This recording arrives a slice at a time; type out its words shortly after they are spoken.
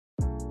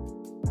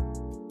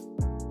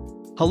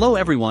Hello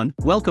everyone,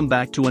 welcome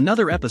back to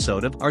another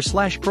episode of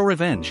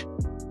r/ProRevenge.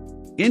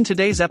 In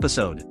today's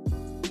episode,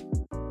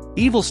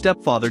 evil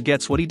stepfather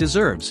gets what he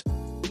deserves.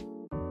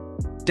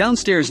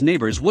 Downstairs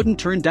neighbors wouldn't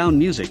turn down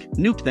music,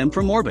 nuked them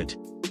from orbit.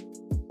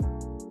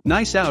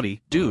 Nice outie,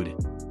 dude.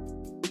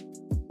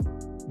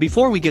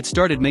 Before we get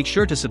started, make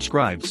sure to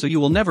subscribe so you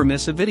will never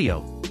miss a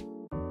video.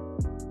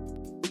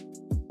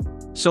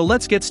 So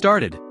let's get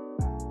started.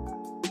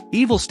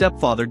 Evil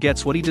stepfather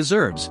gets what he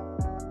deserves.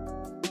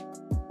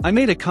 I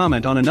made a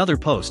comment on another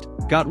post,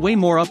 got way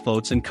more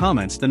upvotes and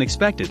comments than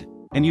expected,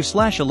 and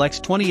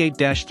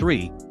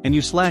you/Alex28-3, and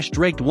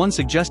you/Drake1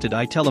 suggested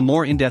I tell a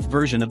more in-depth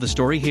version of the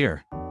story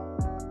here.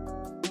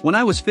 When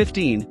I was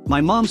 15,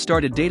 my mom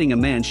started dating a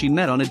man she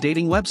met on a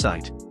dating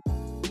website.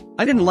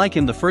 I didn't like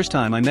him the first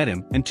time I met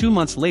him, and 2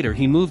 months later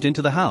he moved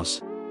into the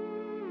house.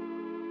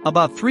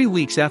 About 3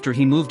 weeks after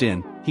he moved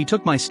in, he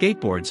took my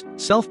skateboards,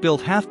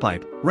 self-built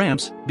halfpipe,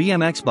 ramps,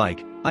 BMX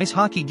bike, ice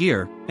hockey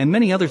gear, and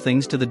many other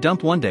things to the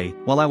dump one day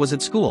while I was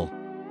at school.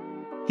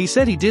 He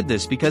said he did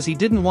this because he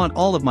didn't want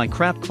all of my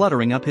crap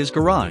cluttering up his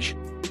garage.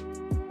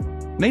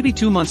 Maybe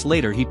 2 months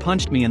later he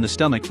punched me in the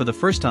stomach for the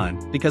first time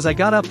because I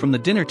got up from the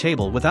dinner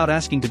table without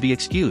asking to be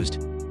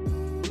excused.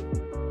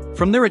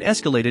 From there it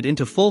escalated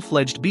into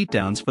full-fledged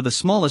beatdowns for the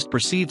smallest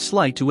perceived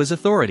slight to his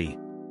authority.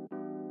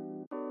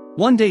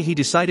 One day he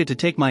decided to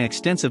take my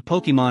extensive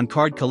Pokemon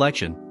card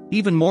collection,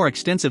 even more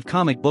extensive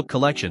comic book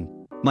collection,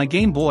 my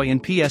Game Boy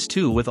and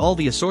PS2 with all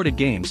the assorted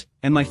games,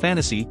 and my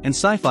fantasy and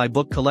sci-fi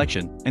book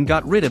collection, and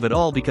got rid of it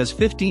all because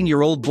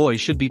 15-year-old boys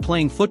should be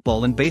playing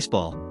football and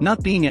baseball,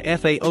 not being a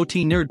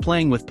FAOT nerd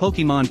playing with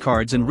Pokemon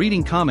cards and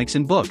reading comics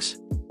and books.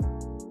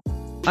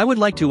 I would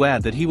like to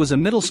add that he was a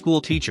middle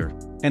school teacher,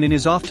 and in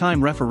his off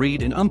time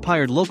refereed and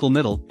umpired local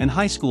middle and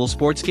high school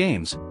sports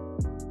games.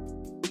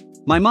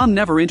 My mom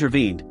never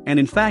intervened, and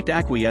in fact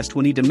acquiesced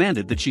when he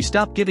demanded that she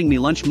stop giving me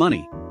lunch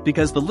money,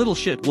 because the little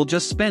shit will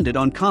just spend it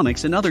on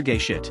comics and other gay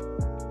shit.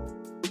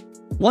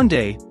 One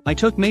day, I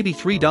took maybe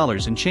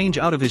 $3 and change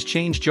out of his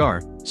change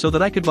jar, so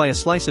that I could buy a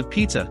slice of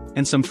pizza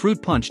and some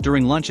fruit punch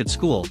during lunch at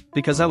school,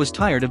 because I was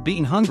tired of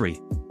being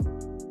hungry.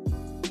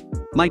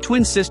 My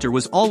twin sister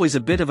was always a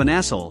bit of an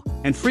asshole,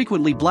 and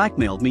frequently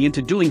blackmailed me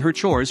into doing her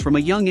chores from a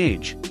young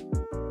age.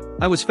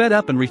 I was fed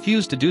up and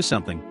refused to do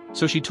something,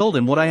 so she told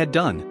him what I had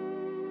done.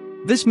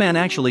 This man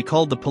actually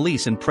called the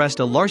police and pressed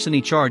a larceny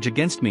charge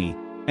against me,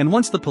 and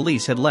once the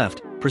police had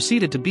left,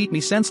 proceeded to beat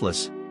me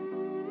senseless.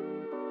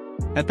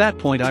 At that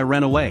point I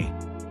ran away.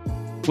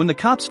 When the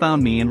cops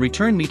found me and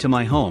returned me to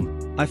my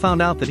home, I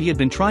found out that he had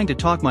been trying to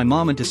talk my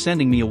mom into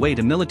sending me away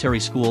to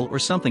military school or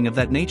something of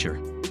that nature.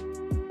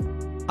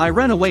 I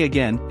ran away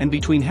again, and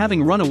between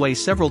having run away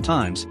several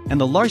times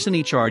and the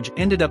larceny charge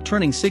ended up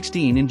turning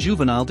 16 in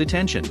juvenile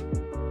detention.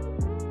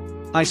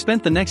 I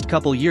spent the next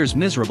couple years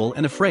miserable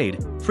and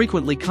afraid,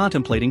 frequently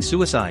contemplating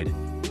suicide.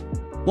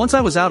 Once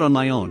I was out on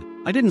my own,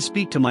 I didn't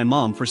speak to my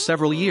mom for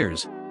several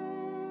years.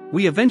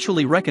 We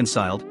eventually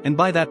reconciled, and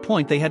by that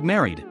point they had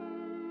married.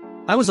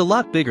 I was a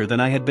lot bigger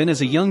than I had been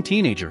as a young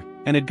teenager,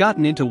 and had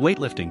gotten into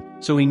weightlifting,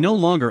 so he no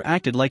longer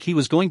acted like he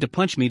was going to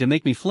punch me to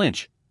make me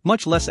flinch,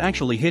 much less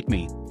actually hit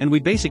me, and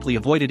we basically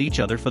avoided each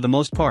other for the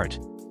most part.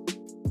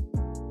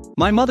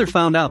 My mother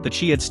found out that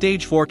she had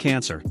stage 4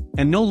 cancer,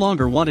 and no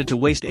longer wanted to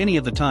waste any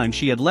of the time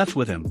she had left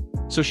with him,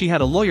 so she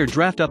had a lawyer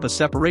draft up a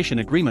separation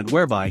agreement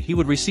whereby he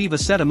would receive a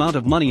set amount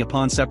of money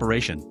upon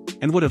separation,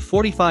 and would have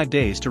 45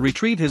 days to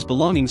retrieve his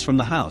belongings from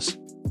the house.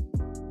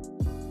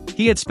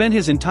 He had spent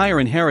his entire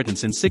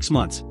inheritance in 6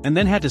 months, and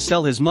then had to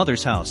sell his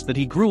mother's house that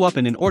he grew up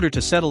in order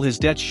to settle his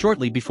debts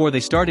shortly before they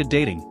started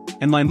dating,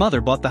 and my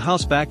mother bought the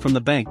house back from the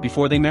bank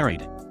before they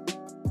married.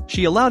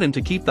 She allowed him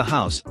to keep the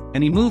house,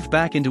 and he moved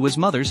back into his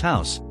mother's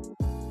house.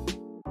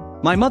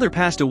 My mother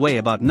passed away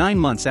about 9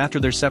 months after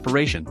their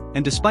separation,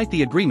 and despite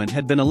the agreement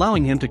had been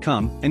allowing him to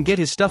come and get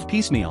his stuff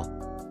piecemeal.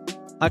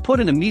 I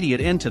put an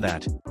immediate end to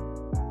that.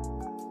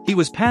 He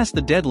was past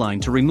the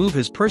deadline to remove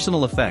his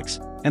personal effects,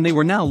 and they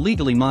were now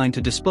legally mine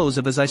to dispose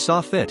of as I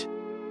saw fit.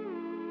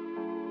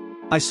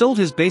 I sold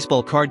his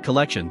baseball card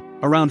collection,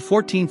 around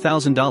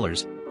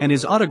 $14,000, and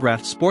his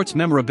autographed sports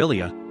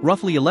memorabilia,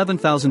 roughly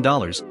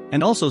 $11,000,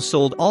 and also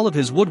sold all of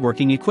his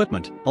woodworking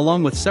equipment,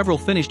 along with several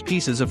finished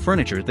pieces of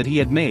furniture that he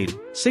had made,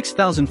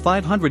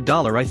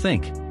 $6,500 I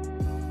think.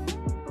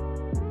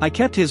 I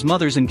kept his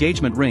mother's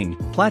engagement ring,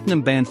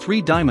 platinum band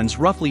 3 diamonds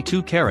roughly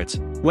 2 carats,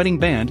 wedding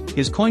band,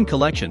 his coin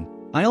collection.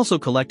 I also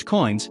collect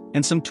coins,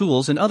 and some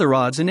tools and other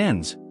odds and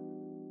ends.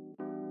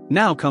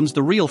 Now comes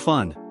the real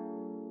fun.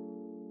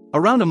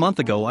 Around a month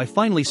ago I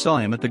finally saw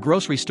him at the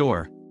grocery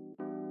store.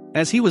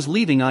 As he was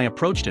leaving I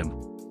approached him.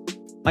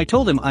 I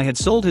told him I had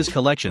sold his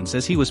collections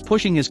as he was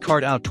pushing his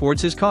cart out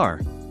towards his car.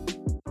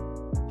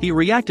 He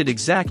reacted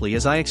exactly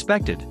as I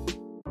expected.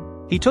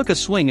 He took a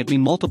swing at me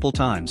multiple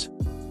times.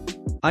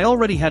 I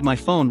already had my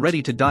phone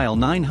ready to dial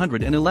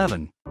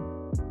 911.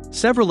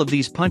 Several of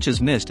these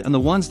punches missed, and the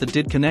ones that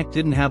did connect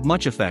didn't have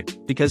much effect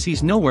because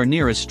he's nowhere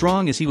near as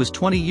strong as he was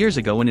 20 years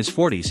ago in his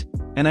 40s,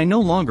 and I no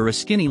longer a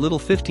skinny little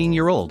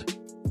 15-year-old.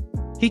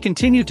 He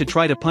continued to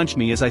try to punch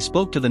me as I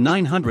spoke to the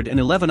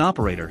 911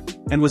 operator,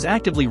 and was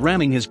actively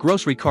ramming his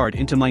grocery cart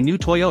into my new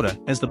Toyota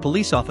as the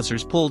police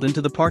officers pulled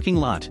into the parking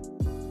lot.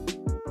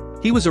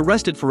 He was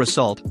arrested for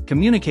assault,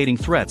 communicating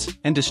threats,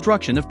 and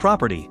destruction of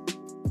property.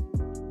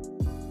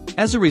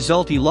 As a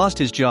result, he lost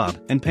his job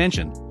and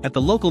pension at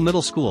the local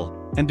middle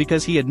school, and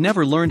because he had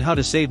never learned how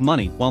to save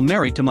money while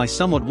married to my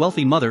somewhat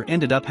wealthy mother,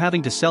 ended up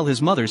having to sell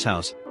his mother's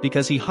house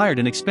because he hired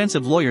an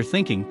expensive lawyer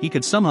thinking he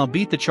could somehow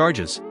beat the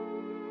charges.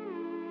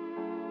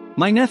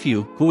 My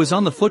nephew, who was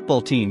on the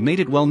football team, made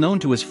it well known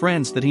to his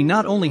friends that he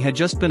not only had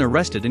just been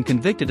arrested and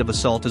convicted of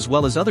assault as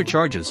well as other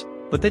charges,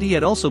 but that he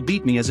had also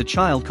beat me as a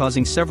child,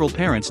 causing several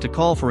parents to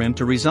call for him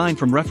to resign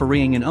from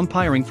refereeing and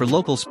umpiring for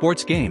local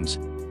sports games.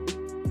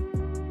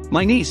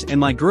 My niece and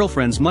my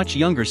girlfriend's much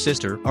younger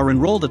sister are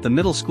enrolled at the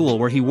middle school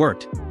where he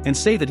worked, and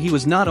say that he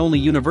was not only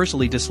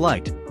universally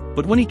disliked,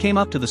 but when he came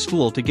up to the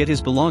school to get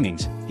his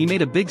belongings, he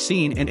made a big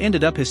scene and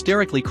ended up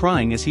hysterically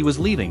crying as he was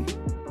leaving.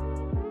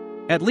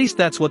 At least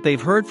that's what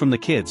they've heard from the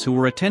kids who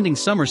were attending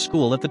summer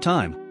school at the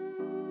time.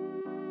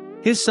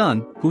 His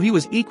son, who he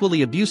was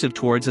equally abusive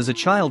towards as a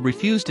child,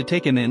 refused to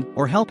take him in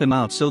or help him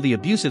out, so the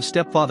abusive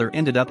stepfather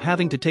ended up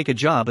having to take a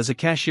job as a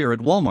cashier at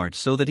Walmart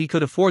so that he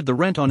could afford the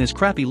rent on his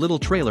crappy little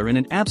trailer in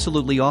an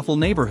absolutely awful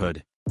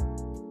neighborhood.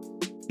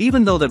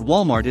 Even though that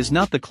Walmart is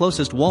not the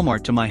closest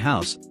Walmart to my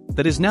house,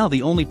 that is now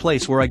the only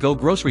place where I go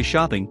grocery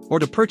shopping or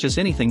to purchase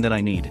anything that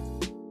I need.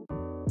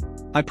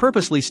 I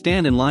purposely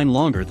stand in line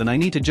longer than I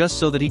need to just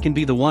so that he can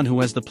be the one who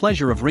has the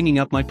pleasure of ringing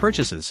up my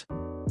purchases.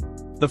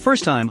 The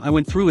first time I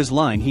went through his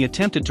line, he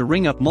attempted to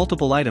ring up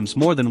multiple items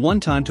more than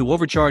one time to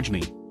overcharge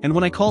me, and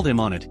when I called him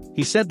on it,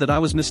 he said that I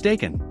was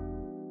mistaken.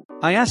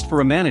 I asked for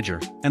a manager,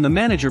 and the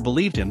manager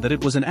believed him that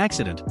it was an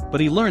accident,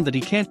 but he learned that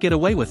he can't get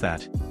away with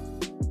that.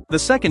 The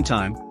second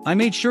time, I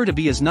made sure to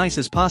be as nice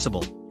as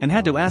possible, and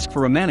had to ask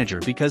for a manager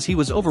because he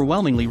was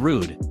overwhelmingly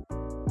rude.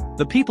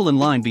 The people in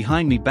line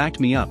behind me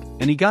backed me up,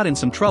 and he got in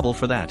some trouble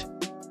for that.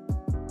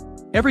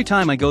 Every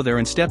time I go there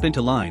and step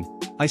into line,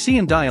 I see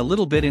him die a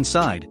little bit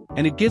inside,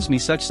 and it gives me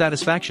such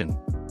satisfaction.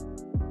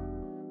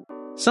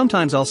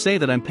 Sometimes I'll say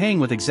that I'm paying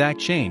with exact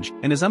change,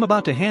 and as I'm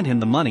about to hand him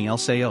the money, I'll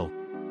say, "Oh,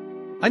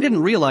 I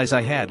didn't realize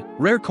I had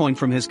rare coin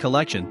from his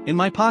collection in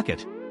my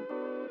pocket.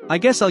 I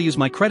guess I'll use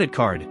my credit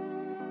card."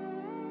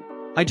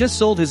 I just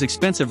sold his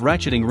expensive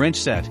ratcheting wrench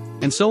set,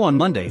 and so on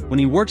Monday, when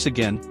he works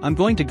again, I'm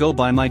going to go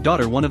buy my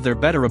daughter one of their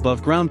better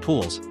above ground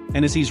pools,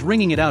 and as he's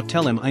ringing it out,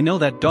 tell him I know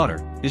that daughter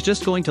is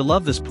just going to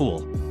love this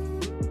pool.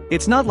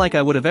 It's not like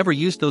I would have ever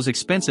used those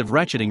expensive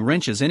ratcheting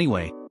wrenches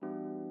anyway.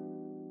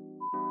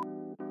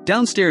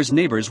 Downstairs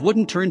neighbors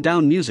wouldn't turn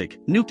down music,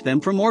 nuked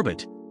them from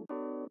orbit.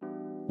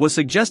 Was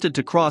suggested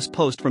to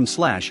cross-post from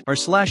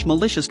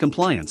 /r/malicious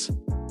compliance.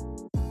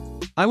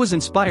 I was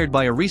inspired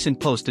by a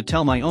recent post to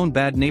tell my own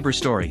bad neighbor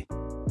story.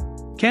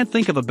 Can't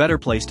think of a better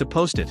place to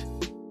post it.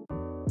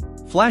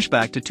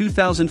 Flashback to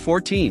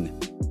 2014.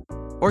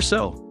 Or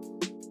so.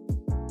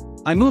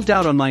 I moved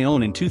out on my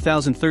own in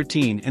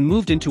 2013 and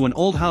moved into an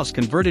old house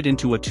converted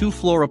into a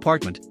 2-floor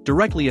apartment,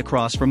 directly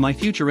across from my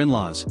future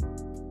in-laws.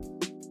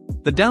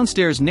 The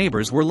downstairs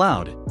neighbors were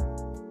loud.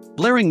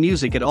 Blaring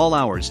music at all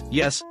hours,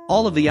 yes,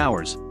 all of the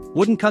hours,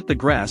 wouldn't cut the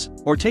grass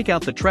or take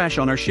out the trash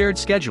on our shared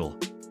schedule.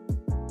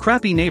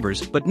 Crappy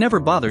neighbors, but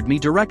never bothered me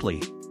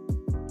directly.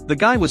 The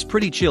guy was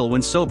pretty chill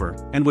when sober,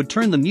 and would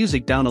turn the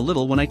music down a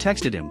little when I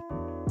texted him.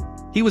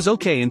 He was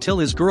okay until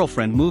his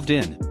girlfriend moved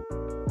in.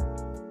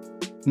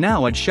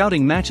 Now I'd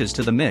shouting matches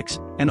to the mix,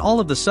 and all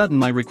of a sudden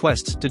my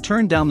requests to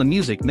turn down the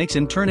music makes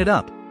him turn it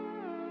up.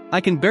 I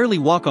can barely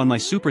walk on my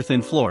super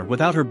thin floor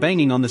without her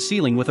banging on the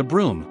ceiling with a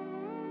broom.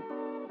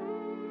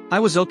 I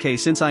was okay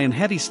since I am a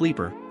heavy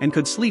sleeper, and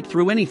could sleep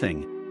through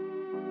anything.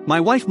 My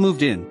wife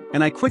moved in,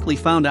 and I quickly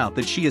found out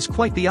that she is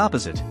quite the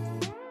opposite.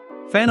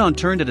 Fan on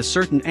turned at a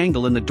certain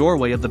angle in the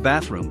doorway of the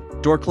bathroom,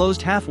 door closed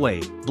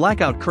halfway,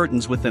 blackout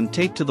curtains with them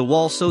taped to the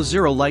wall so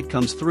zero light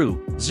comes through,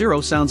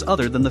 zero sounds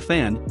other than the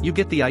fan, you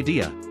get the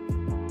idea.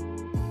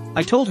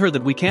 I told her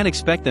that we can't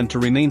expect them to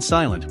remain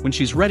silent when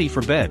she's ready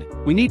for bed,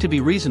 we need to be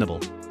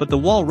reasonable, but the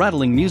wall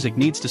rattling music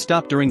needs to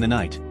stop during the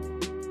night.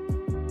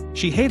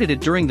 She hated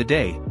it during the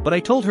day, but I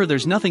told her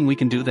there's nothing we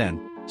can do then,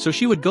 so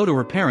she would go to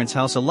her parents'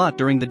 house a lot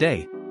during the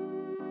day.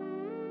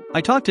 I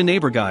talked to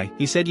neighbor guy,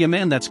 he said yeah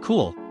man that's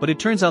cool, but it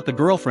turns out the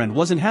girlfriend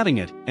wasn't having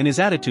it, and his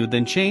attitude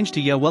then changed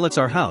to yeah well it's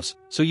our house,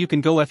 so you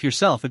can go F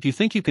yourself if you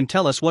think you can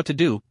tell us what to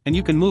do, and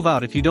you can move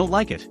out if you don't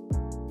like it.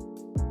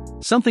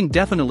 Something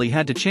definitely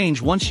had to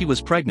change once she was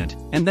pregnant,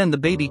 and then the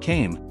baby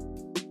came.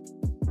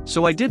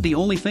 So I did the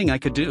only thing I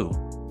could do.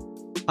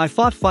 I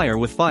fought fire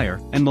with fire,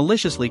 and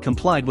maliciously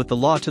complied with the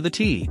law to the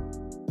T.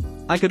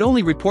 I could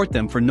only report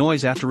them for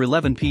noise after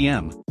 11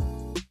 p.m.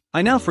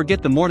 I now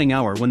forget the morning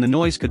hour when the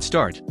noise could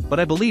start, but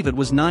I believe it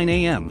was 9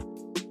 a.m.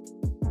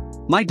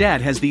 My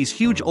dad has these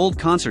huge old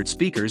concert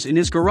speakers in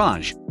his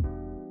garage.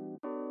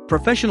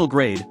 Professional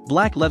grade,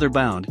 black leather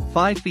bound,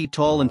 5 feet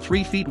tall and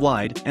 3 feet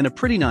wide, and a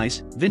pretty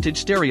nice, vintage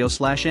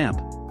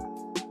stereo/amp.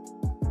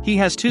 He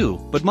has two,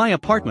 but my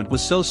apartment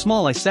was so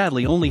small I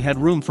sadly only had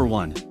room for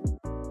one.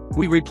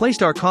 We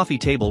replaced our coffee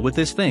table with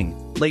this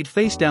thing, laid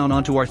face down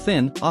onto our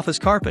thin, office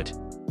carpet.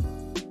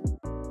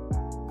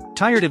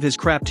 Tired of his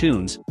crap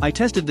tunes, I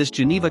tested this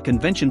Geneva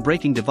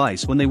Convention-breaking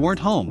device when they weren't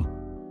home.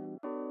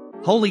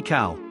 Holy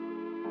cow.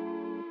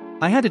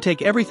 I had to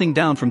take everything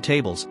down from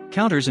tables,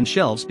 counters and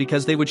shelves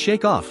because they would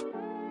shake off.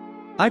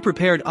 I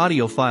prepared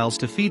audio files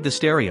to feed the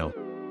stereo.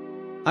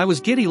 I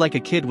was giddy like a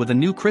kid with a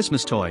new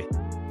Christmas toy.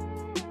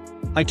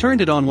 I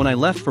turned it on when I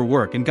left for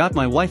work and got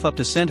my wife up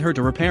to send her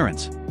to her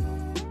parents.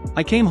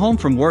 I came home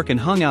from work and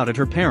hung out at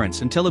her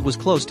parents until it was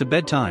close to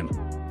bedtime.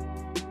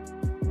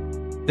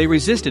 They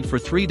resisted for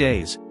 3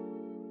 days.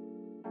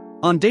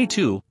 On day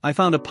 2, I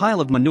found a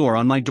pile of manure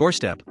on my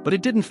doorstep, but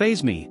it didn't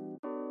faze me.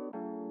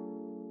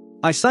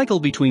 I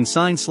cycled between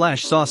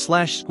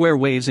sine/saw/square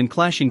waves and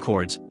clashing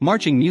chords,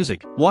 marching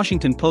music,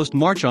 Washington Post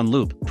march on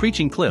loop,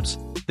 preaching clips.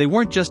 They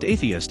weren't just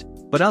atheist,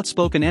 but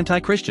outspoken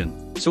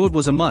anti-Christian, so it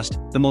was a must.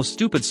 The most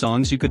stupid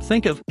songs you could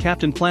think of,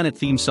 Captain Planet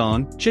theme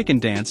song, Chicken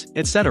Dance,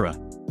 etc.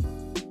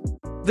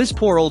 This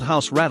poor old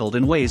house rattled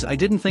in ways I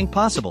didn't think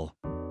possible.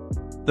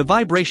 The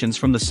vibrations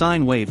from the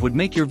sine wave would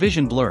make your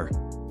vision blur.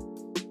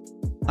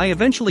 I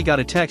eventually got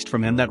a text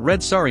from him that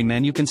read, "Sorry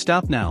man, you can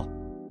stop now."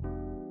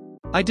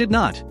 I did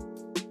not.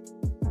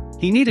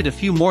 He needed a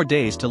few more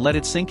days to let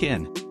it sink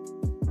in.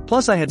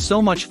 Plus I had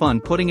so much fun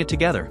putting it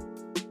together.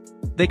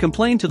 They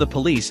complained to the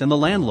police and the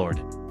landlord.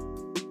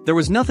 There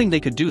was nothing they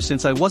could do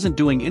since I wasn't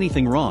doing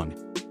anything wrong.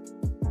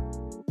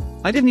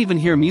 I didn't even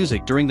hear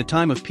music during the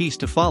time of peace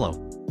to follow.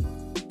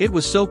 It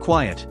was so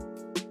quiet.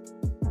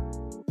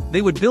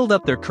 They would build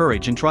up their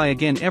courage and try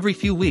again every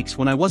few weeks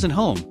when I wasn't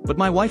home, but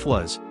my wife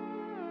was.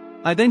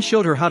 I then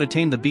showed her how to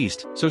tame the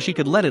beast so she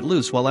could let it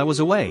loose while I was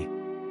away.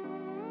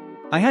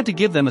 I had to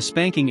give them a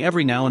spanking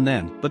every now and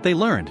then, but they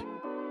learned.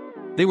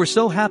 They were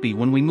so happy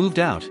when we moved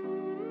out.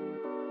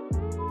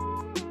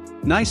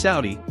 Nice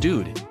Audi,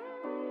 dude.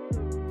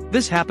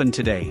 This happened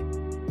today.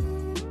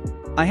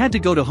 I had to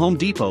go to Home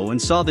Depot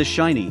and saw this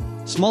shiny,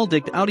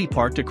 small-dicked Audi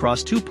parked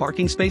across 2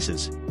 parking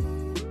spaces.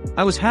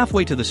 I was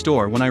halfway to the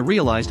store when I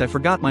realized I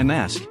forgot my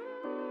mask.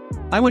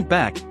 I went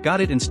back,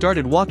 got it and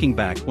started walking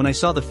back when I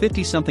saw the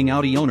 50-something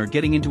Audi owner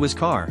getting into his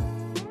car.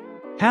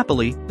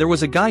 Happily, there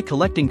was a guy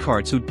collecting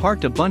carts who'd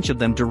parked a bunch of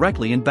them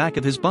directly in back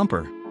of his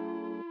bumper.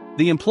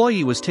 The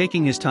employee was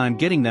taking his time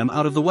getting them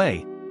out of the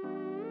way.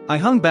 I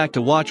hung back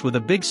to watch with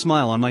a big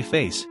smile on my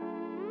face.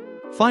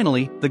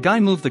 Finally, the guy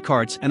moved the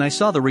carts and I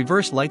saw the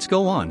reverse lights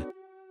go on.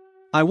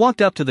 I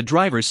walked up to the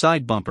driver's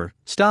side bumper,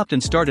 stopped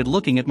and started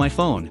looking at my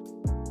phone.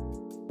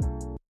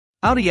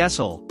 Audi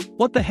asshole,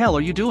 what the hell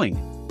are you doing?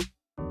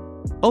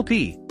 OP,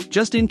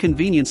 just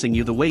inconveniencing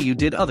you the way you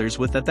did others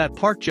with at that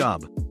park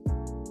job.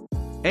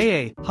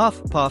 AA,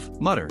 huff, puff,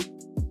 mutter.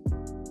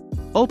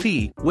 OP,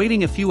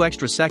 waiting a few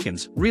extra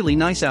seconds, really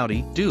nice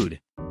Audi, dude.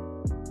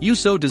 You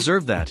so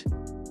deserve that.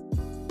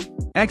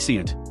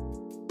 Excellent.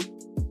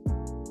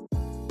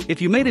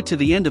 If you made it to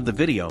the end of the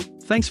video,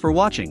 thanks for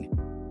watching.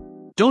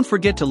 Don't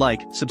forget to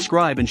like,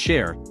 subscribe and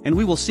share, and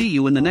we will see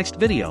you in the next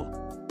video.